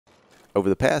Over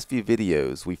the past few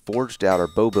videos, we forged out our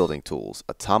bow building tools,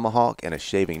 a tomahawk and a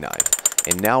shaving knife,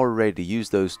 and now we're ready to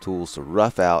use those tools to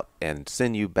rough out and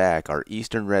sinew back our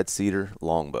eastern red cedar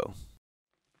longbow.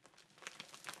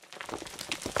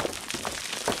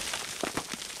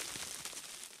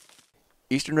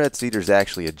 Eastern red cedar is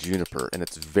actually a juniper, and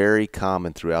it's very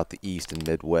common throughout the East and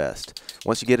Midwest.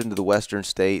 Once you get into the western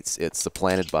states, it's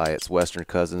supplanted by its western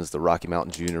cousins, the Rocky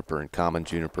Mountain juniper and common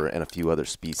juniper, and a few other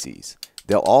species.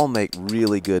 They'll all make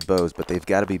really good bows, but they've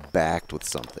got to be backed with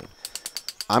something.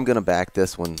 I'm going to back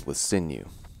this one with sinew.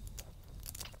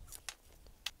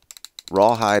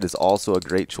 Rawhide is also a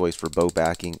great choice for bow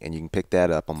backing, and you can pick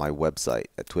that up on my website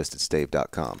at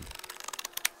twistedstave.com.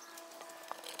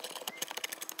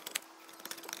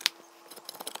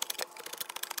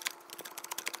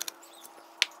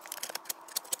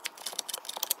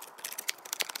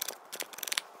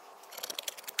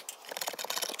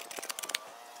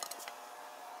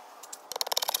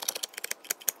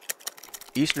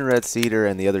 Eastern red cedar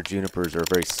and the other junipers are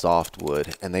a very soft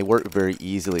wood, and they work very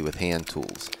easily with hand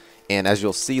tools. And as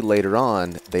you'll see later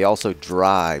on, they also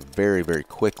dry very, very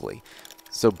quickly.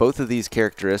 So both of these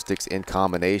characteristics in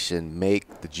combination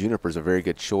make the junipers a very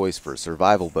good choice for a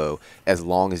survival bow, as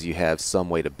long as you have some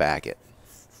way to back it.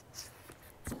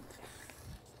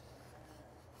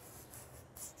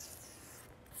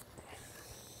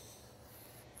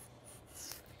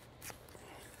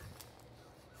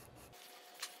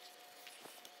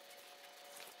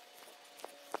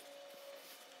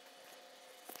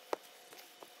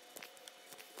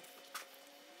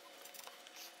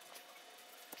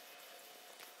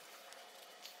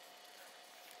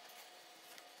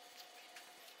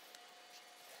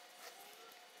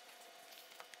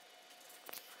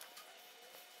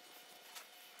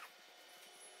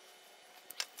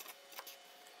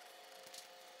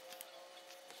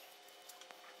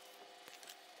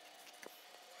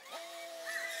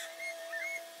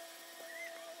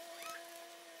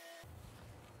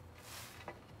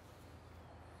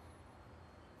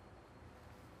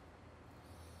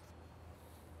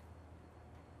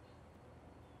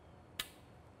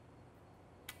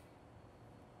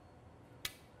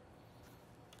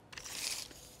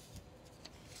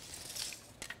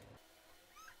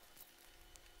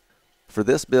 For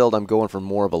this build, I'm going for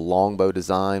more of a longbow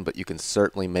design, but you can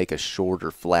certainly make a shorter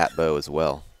flat bow as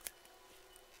well.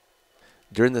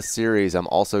 During this series, I'm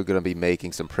also going to be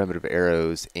making some primitive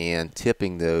arrows and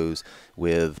tipping those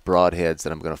with broadheads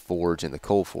that I'm going to forge in the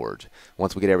coal forge.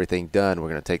 Once we get everything done, we're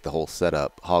going to take the whole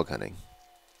setup hog hunting.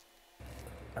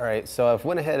 Alright, so I've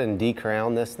went ahead and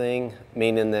decrowned this thing,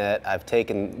 meaning that I've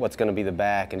taken what's going to be the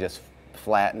back and just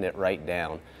flattened it right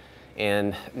down.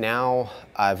 And now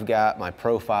I've got my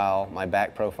profile, my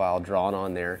back profile drawn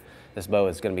on there. This bow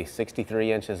is going to be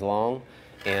 63 inches long,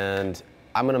 and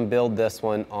I'm going to build this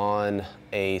one on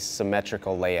a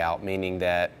symmetrical layout, meaning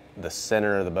that the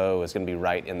center of the bow is going to be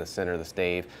right in the center of the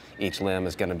stave. Each limb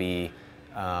is going to be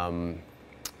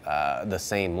the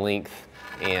same length,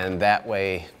 and that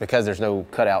way, because there's no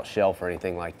cutout shelf or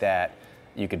anything like that,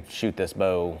 you could shoot this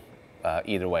bow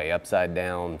either way, upside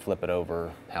down, flip it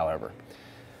over, however.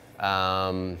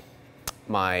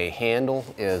 My handle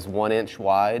is 1 inch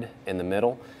wide in the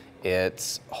middle.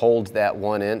 It holds that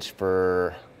 1 inch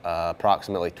for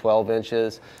approximately 12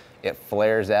 inches. It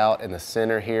flares out in the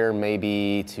center here,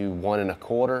 maybe to 1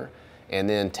 1/4, and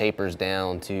then tapers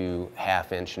down to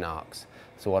 1/2 inch nocks.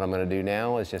 So what I'm going to do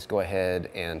now is just go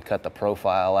ahead and cut the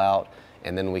profile out,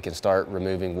 and then we can start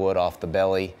removing wood off the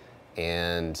belly,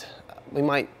 and we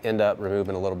might end up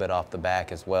removing a little bit off the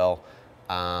back as well.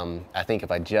 I think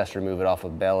if I just remove it off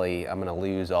of belly, I'm going to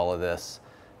lose all of this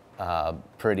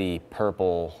pretty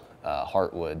purple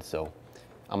heartwood, so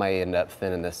I might end up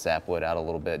thinning this sapwood out a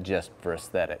little bit just for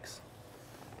aesthetics.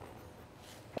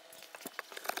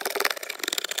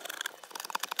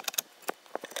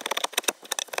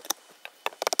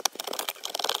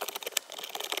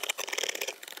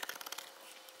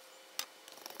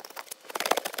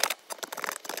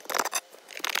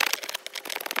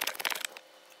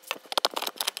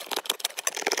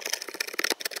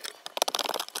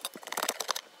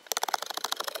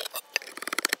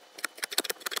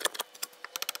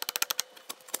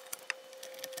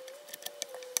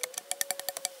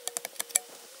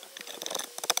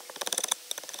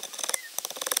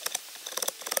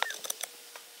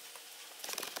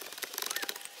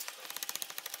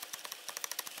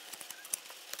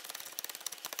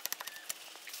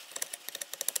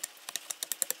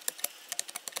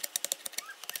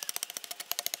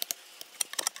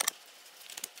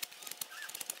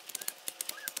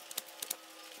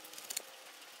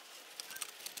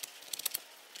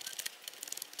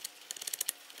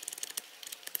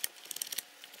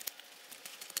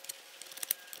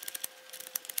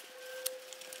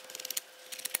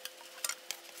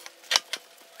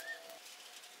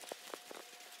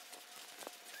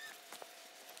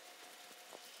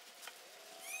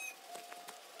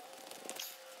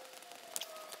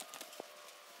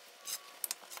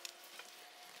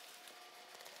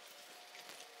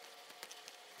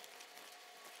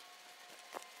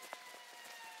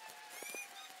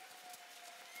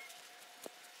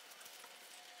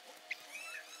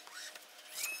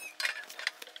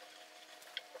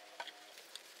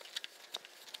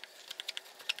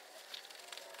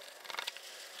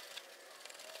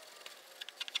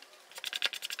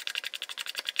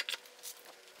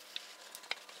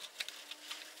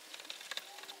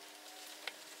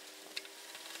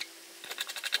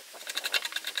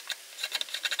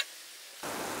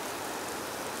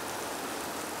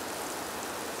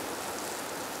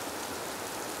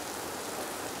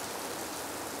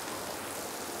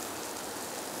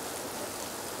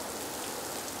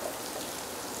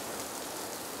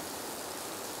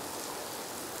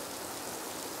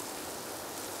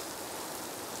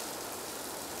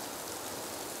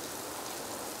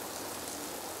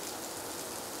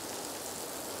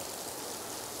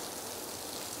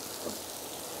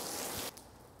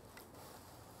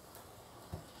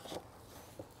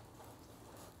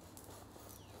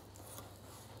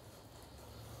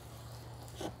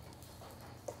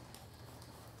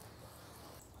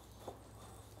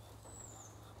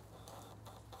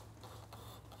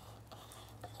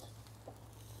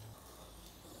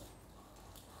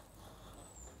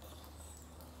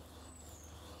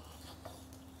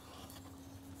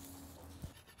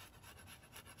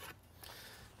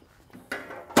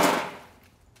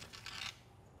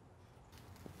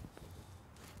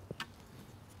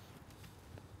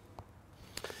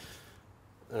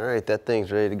 All right, that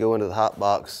thing's ready to go into the hot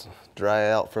box,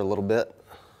 dry out for a little bit.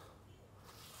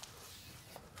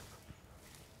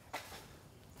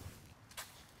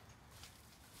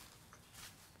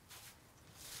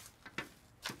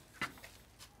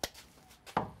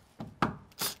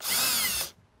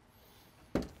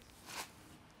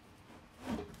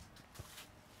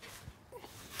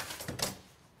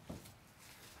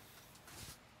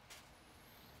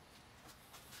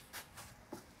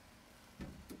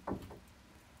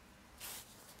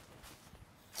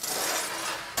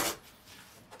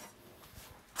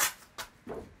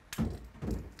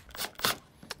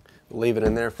 Leave it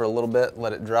in there for a little bit,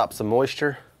 let it drop some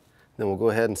moisture. Then we'll go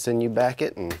ahead and sinew back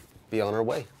it and be on our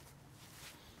way.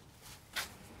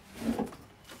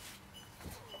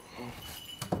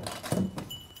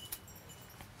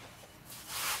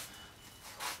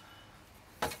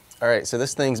 All right, so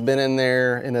this thing's been in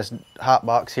there in this hot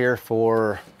box here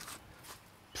for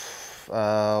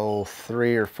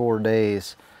 3 or 4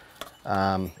 days.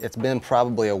 It's been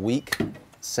probably a week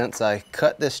since I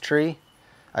cut this tree.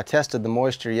 I tested the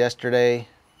moisture yesterday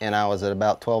and I was at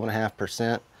about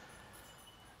 12.5%.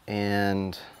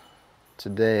 And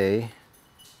today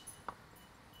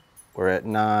we're at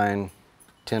 9,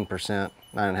 10%, 9.5,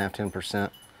 10%.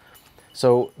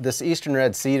 So this Eastern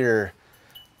Red Cedar,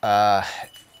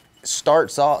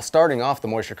 starting off the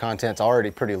moisture content's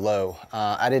already pretty low.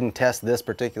 I didn't test this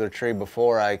particular tree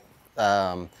before I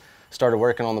started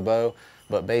working on the bow,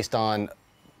 but based on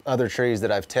other trees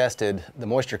that I've tested, the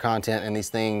moisture content in these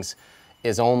things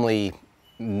is only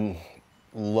mid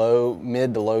to low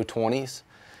 20s.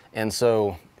 And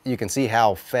so you can see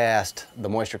how fast the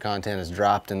moisture content has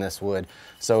dropped in this wood.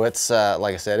 So it's,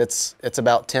 like I said, it's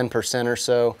about 10% or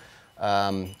so.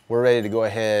 We're ready to go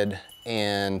ahead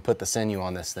and put the sinew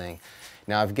on this thing.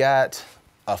 Now I've got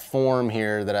a form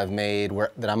here that I've made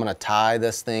that I'm gonna tie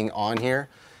this thing on here,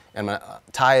 and I'm gonna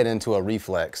tie it into a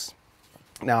reflex.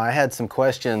 Now I had some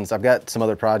questions, I've got some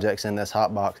other projects in this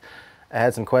hot box. I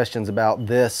had some questions about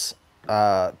this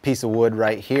piece of wood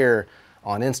right here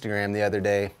on Instagram the other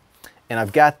day, and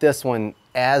I've got this one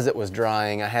as it was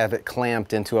drying. I have it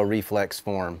clamped into a reflex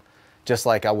form, just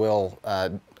like I will,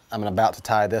 I'm about to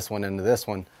tie this one into this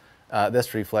one,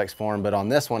 this reflex form, but on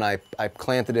this one I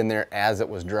clamped it in there as it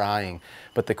was drying.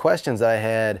 But the questions I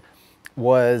had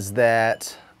was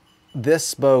that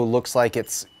this bow looks like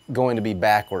it's going to be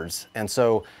backwards, and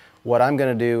so what I'm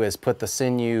going to do is put the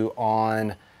sinew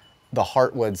on the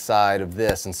heartwood side of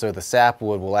this, and so the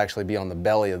sapwood will actually be on the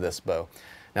belly of this bow.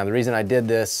 Now the reason I did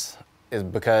this is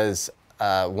because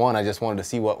one, I just wanted to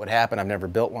see what would happen. I've never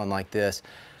built one like this,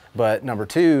 but number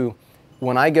two,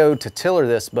 when I go to tiller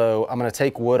this bow, I'm going to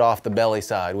take wood off the belly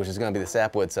side, which is going to be the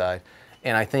sapwood side,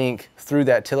 and I think through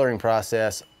that tillering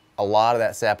process a lot of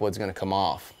that sapwood is going to come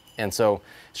off. And so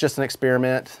it's just an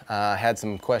experiment. I had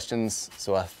some questions,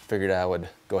 so I figured I would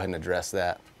go ahead and address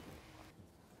that.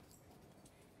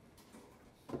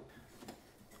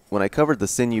 When I covered the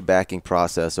sinew backing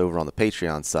process over on the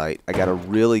Patreon site, I got a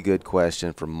really good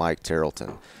question from Mike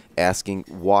Terrelton, asking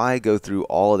why go through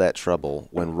all of that trouble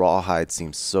when rawhide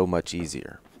seems so much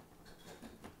easier.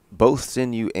 Both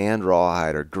sinew and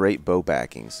rawhide are great bow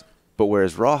backings, but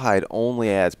whereas rawhide only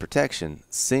adds protection,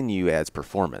 sinew adds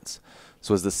performance.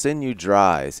 So as the sinew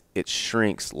dries, it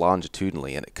shrinks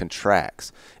longitudinally and it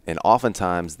contracts, and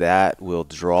oftentimes that will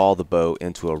draw the bow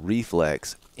into a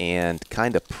reflex and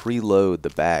kind of preload the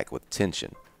back with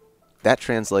tension. That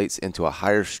translates into a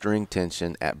higher string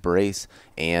tension at brace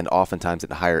and oftentimes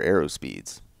at higher arrow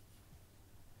speeds.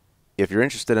 If you're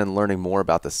interested in learning more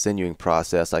about the sinewing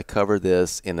process, I cover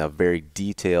this in a very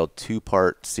detailed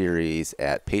 2-part series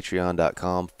at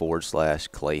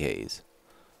patreon.com/clayhays.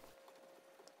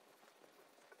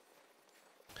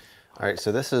 All right,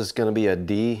 so this is going to be a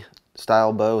D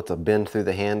style bow. It's a bend through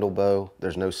the handle bow.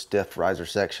 There's no stiff riser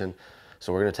section.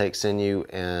 So we're going to take sinew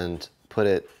and put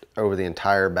it over the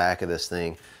entire back of this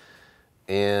thing.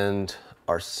 And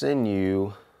our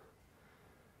sinew,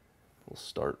 we'll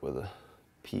start with a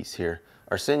piece here.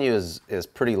 Our sinew is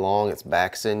pretty long. It's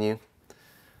back sinew.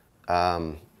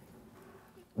 But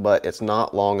it's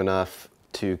not long enough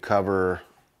to cover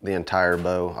the entire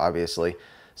bow, obviously.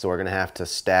 So we're going to have to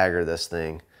stagger this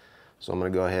thing. So I'm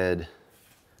going to go ahead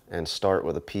and start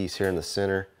with a piece here in the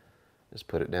center. Just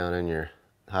put it down in your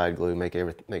hide glue, make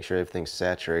sure everything's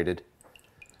saturated.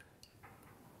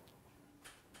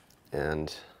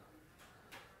 And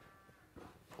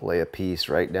lay a piece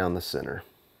right down the center.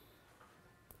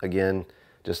 Again,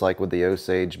 just like with the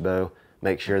Osage bow,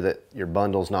 make sure that your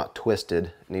bundle's not twisted.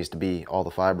 It needs to be, all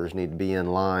the fibers need to be in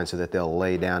line so that they'll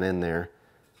lay down in there.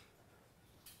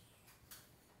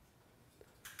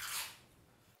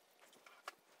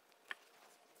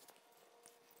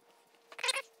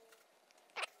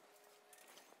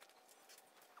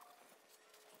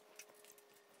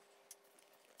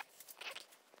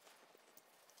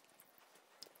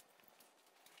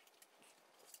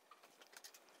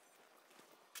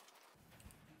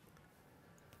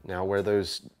 Now where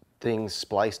those things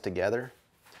splice together,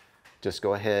 just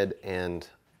go ahead and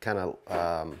kind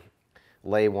of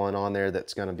lay one on there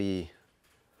that's going to be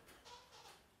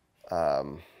right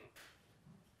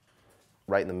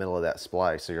in the middle of that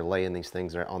splice. So you're laying these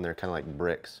things on there kind of like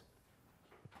bricks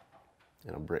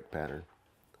in a brick pattern.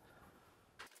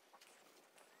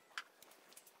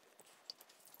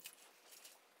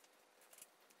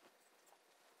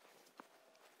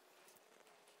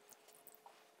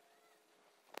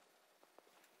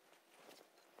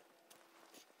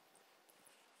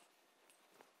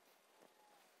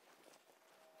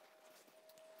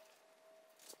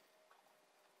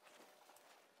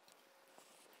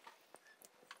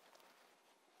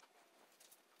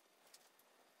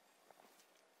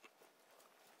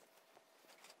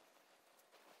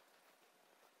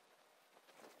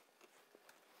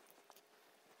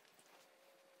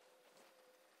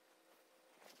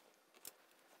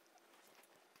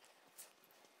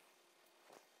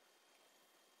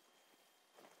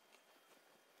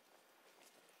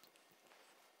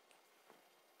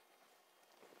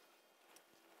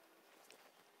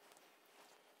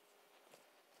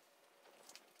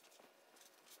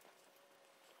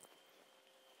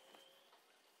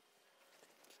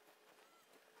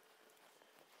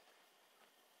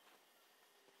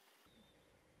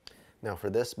 Now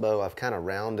for this bow, I've kind of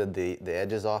rounded the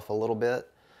edges off a little bit,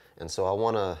 and so I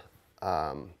want to,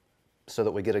 so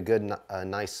that we get a good,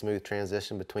 nice smooth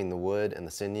transition between the wood and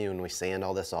the sinew, and we sand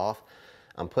all this off,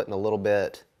 I'm putting a little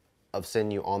bit of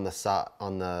sinew on the side,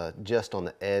 just on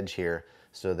the edge here,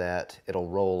 so that it'll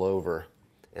roll over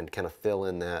and kind of fill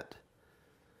in that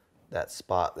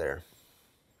spot there.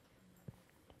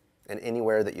 And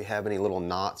anywhere that you have any little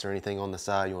knots or anything on the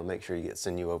side, you want to make sure you get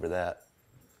sinew over that.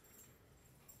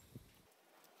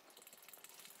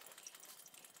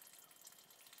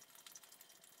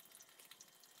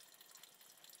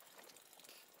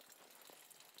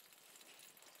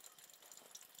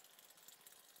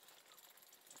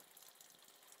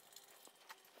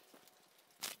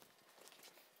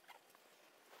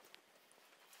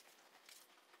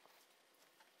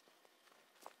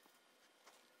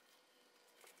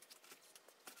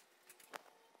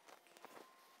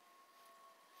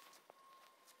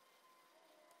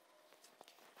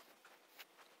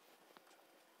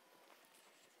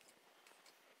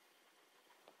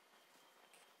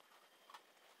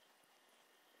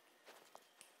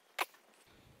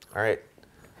 All right,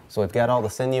 so we've got all the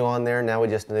sinew on there. Now we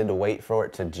just need to wait for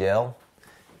it to gel.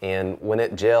 And when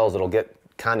it gels, it'll get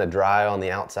kind of dry on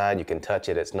the outside. You can touch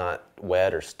it, it's not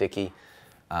wet or sticky.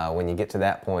 When you get to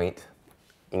that point,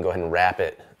 you can go ahead and wrap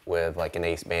it with like an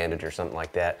ace bandage or something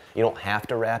like that. You don't have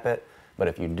to wrap it, but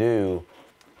if you do,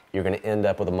 you're gonna end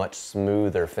up with a much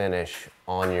smoother finish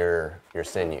on your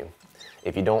sinew.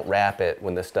 If you don't wrap it,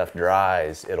 when this stuff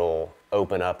dries, it'll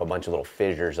open up a bunch of little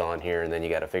fissures on here, and then you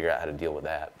gotta figure out how to deal with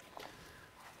that.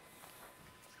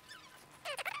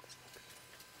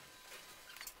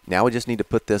 Now we just need to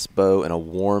put this bow in a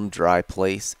warm, dry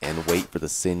place and wait for the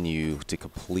sinew to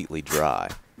completely dry.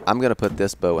 I'm going to put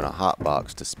this bow in a hot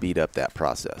box to speed up that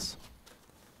process.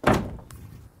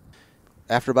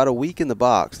 After about a week in the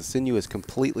box, the sinew is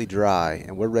completely dry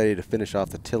and we're ready to finish off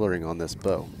the tillering on this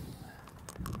bow.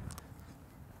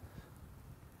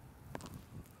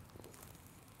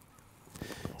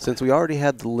 Since we already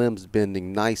had the limbs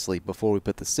bending nicely before we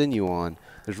put the sinew on,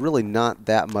 there's really not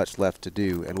that much left to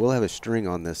do, and we'll have a string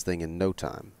on this thing in no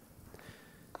time.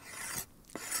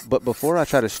 But before I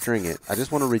try to string it, I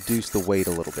just want to reduce the weight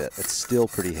a little bit. It's still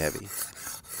pretty heavy.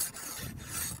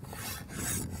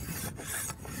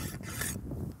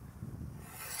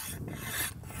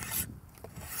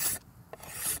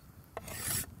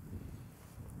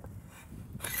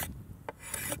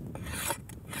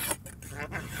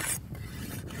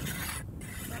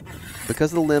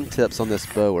 Because the limb tips on this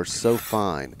bow are so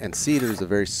fine, and cedar is a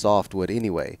very soft wood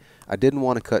anyway, I didn't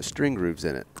want to cut string grooves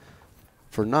in it.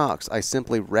 For nocks, I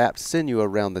simply wrapped sinew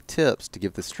around the tips to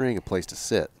give the string a place to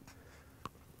sit.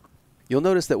 You'll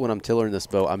notice that when I'm tillering this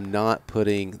bow, I'm not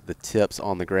putting the tips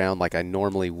on the ground like I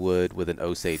normally would with an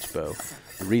Osage bow.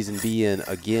 The reason being,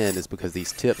 again, is because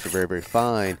these tips are very, very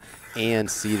fine,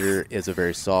 and cedar is a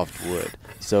very soft wood.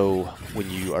 So when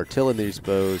you are tilling these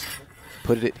bows,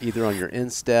 put it either on your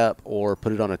instep or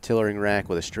put it on a tillering rack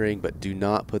with a string, but do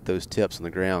not put those tips on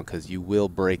the ground because you will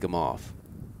break them off.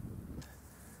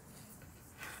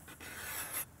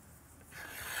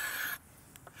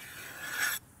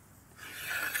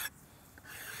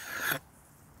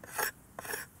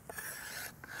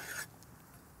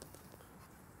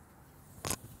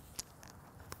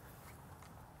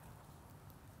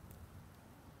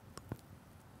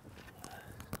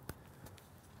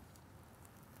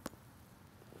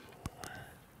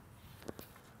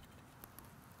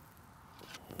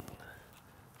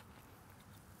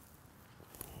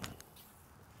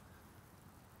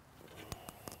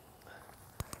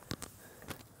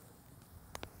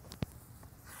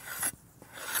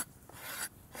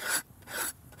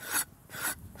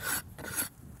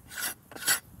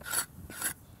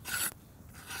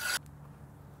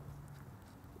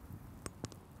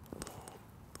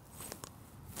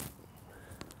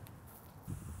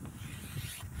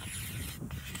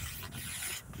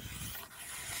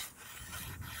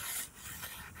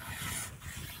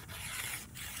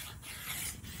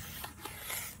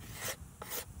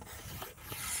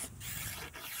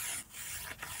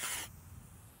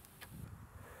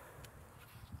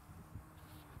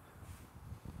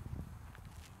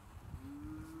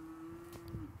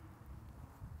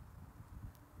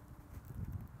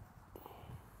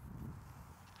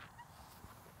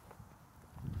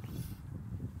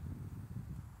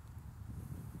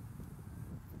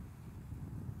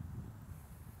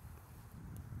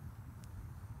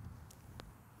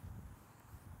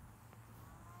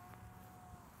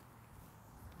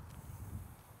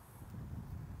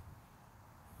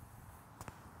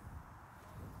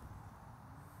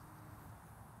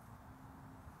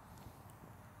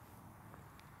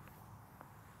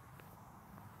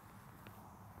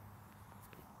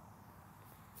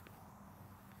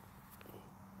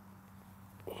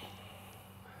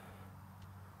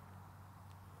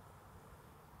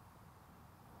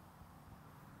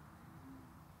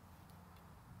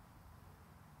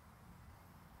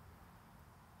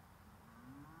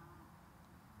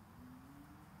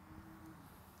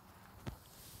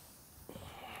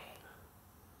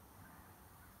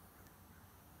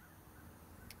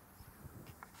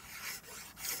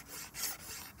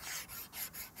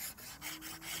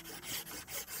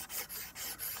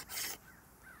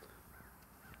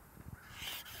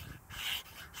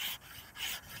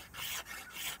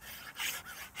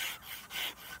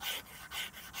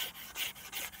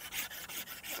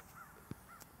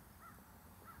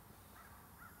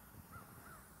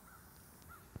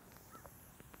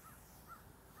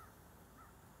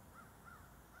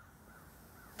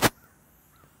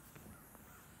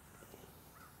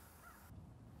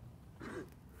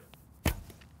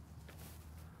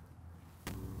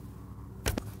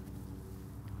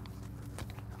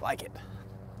 Like it.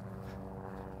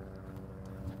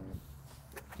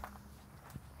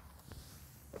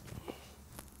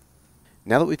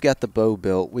 Now that we've got the bow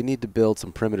built, we need to build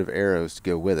some primitive arrows to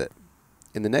go with it.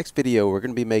 In the next video, we're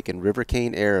going to be making river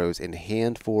cane arrows and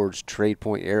hand-forged trade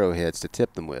point arrowheads to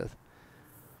tip them with.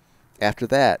 After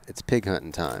that, it's pig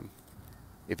hunting time.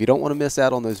 If you don't want to miss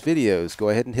out on those videos, go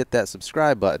ahead and hit that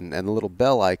subscribe button and the little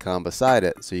bell icon beside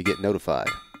it so you get notified.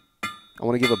 I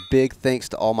want to give a big thanks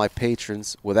to all my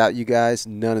patrons. Without you guys,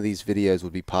 none of these videos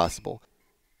would be possible.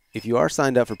 If you are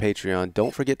signed up for Patreon,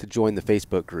 don't forget to join the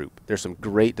Facebook group. There's some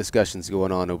great discussions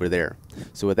going on over there.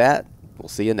 So with that, we'll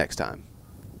see you next time.